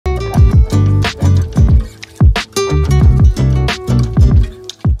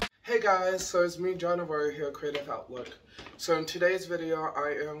guys, so it's me, John of Arroyo here at Creative Outlook. So in today's video,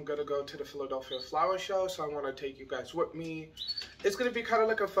 I am going to go to the Philadelphia flower show, so I want to take you guys with me. It's going to be kind of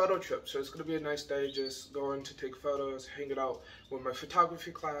like a photo trip, so it's going to be a nice day just going to take photos, hanging out with my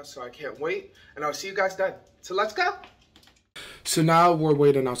photography class, so I can't wait, and I'll see you guys then. So let's go! So now we're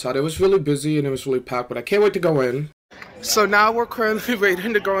waiting outside. It was really busy and it was really packed, but I can't wait to go in. So now we're currently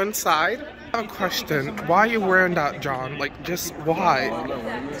waiting to go inside. A question, why are you wearing that, John? Like, just why?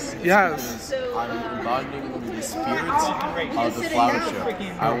 Yes. I'm embodying the spirit of the flower show.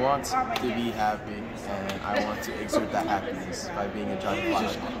 I want to be happy, and I want to exert that happiness by being a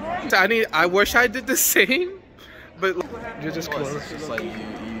giant flower. I wish I did the same, but you're just close. It's just like you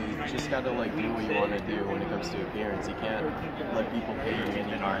just gotta like do what you want to do when it comes to appearance. You can't let people pay you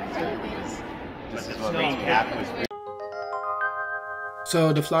any mind because this is what makes me happy.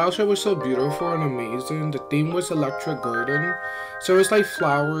 So the flower show was so beautiful and amazing. The theme was electric garden. So it's like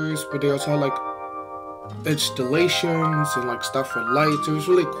flowers, but they also had like installations and like stuff with lights. It was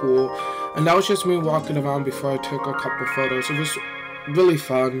really cool. And that was just me walking around before I took a couple photos. It was really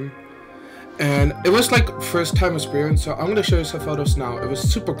fun. And it was like first time experience. So I'm gonna show you some photos now. It was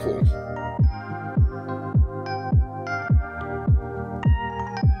super cool.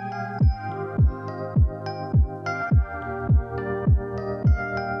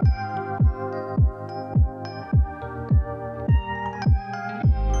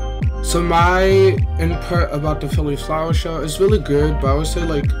 So my input about the Philly Flower Show is really good, but I would say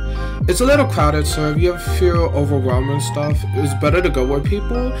like it's a little crowded, so if you feel overwhelmed and stuff, it's better to go with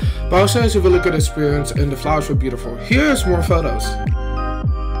people. But I would say it's a really good experience and the flowers were beautiful. Here's more photos.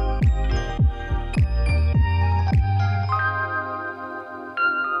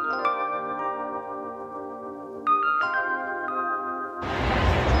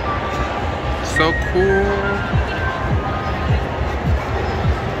 So cool.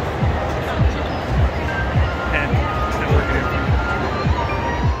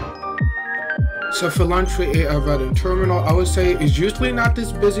 So for lunch we ate at Red Terminal. I would say it's usually not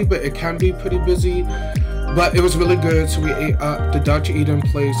this busy, but it can be pretty busy. But it was really good. So we ate at the Dutch eating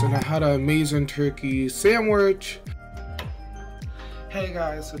place and I had an amazing turkey sandwich. Hey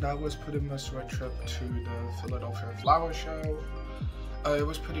guys, so that was pretty much my trip to the Philadelphia Flower Show. It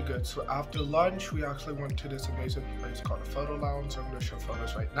was pretty good. So after lunch we actually went to this amazing place called the Photo Lounge. So I'm going to show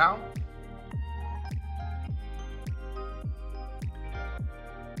photos right now.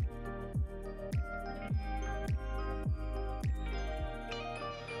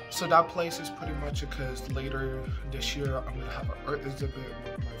 So that place is pretty much because later this year I'm going to have an art exhibit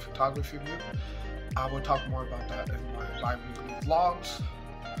with my photography group. I will talk more about that in my bi-weekly vlogs.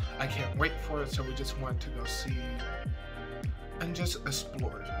 I can't wait for it, so we just went to go see and just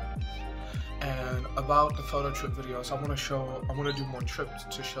explore. And about the photo trip videos, I want to do more trips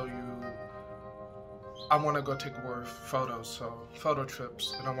to show you. I want to go take more photos, so photo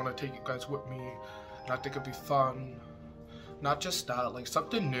trips, and I want to take you guys with me, and I think it'd be fun. Not just that, like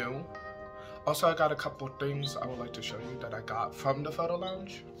something new. Also, I got a couple things I would like to show you that I got from the photo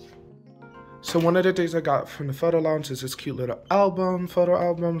lounge. So one of the things I got from the photo lounge is this cute little photo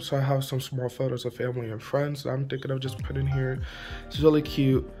album. So I have some small photos of family and friends that I'm thinking of just putting here. It's really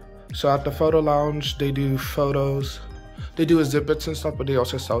cute. So at the photo lounge, they do photos. They do exhibits and stuff, but they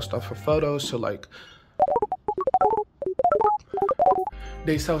also sell stuff for photos. So like,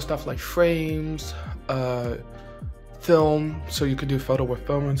 they sell stuff like frames, film, so you could do photo with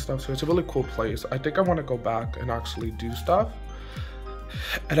film and stuff. So it's a really cool place. I think I want to go back and actually do stuff.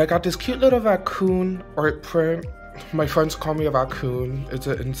 And I got this cute little raccoon art print. My friends call me a raccoon. It's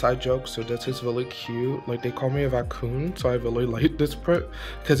an inside joke, so this is really cute. Like, they call me a raccoon, so I really like this print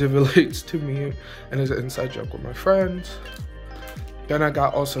because it relates to me and it's an inside joke with my friends. Then I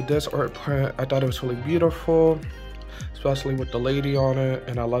got also this art print. I thought it was really beautiful, especially with the lady on it,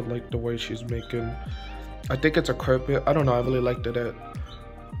 and I love like the way she's making, I think it's a carpet. I don't know, I really liked it.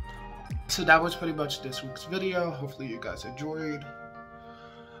 So that was pretty much this week's video. Hopefully you guys enjoyed.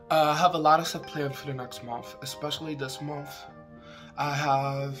 I have a lot of stuff planned for the next month, especially this month. I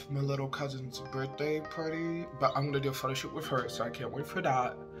have my little cousin's birthday party, but I'm gonna do a photo shoot with her, so I can't wait for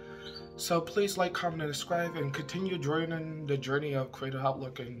that. So please like, comment, and subscribe, and continue joining the journey of Creative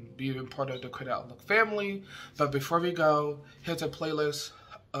Outlook and being part of the Creative Outlook family. But before we go, here's a playlist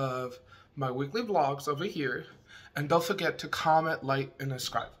of my weekly vlogs over here, and don't forget to comment, like, and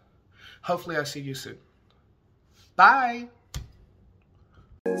subscribe. Hopefully I see you soon. Bye.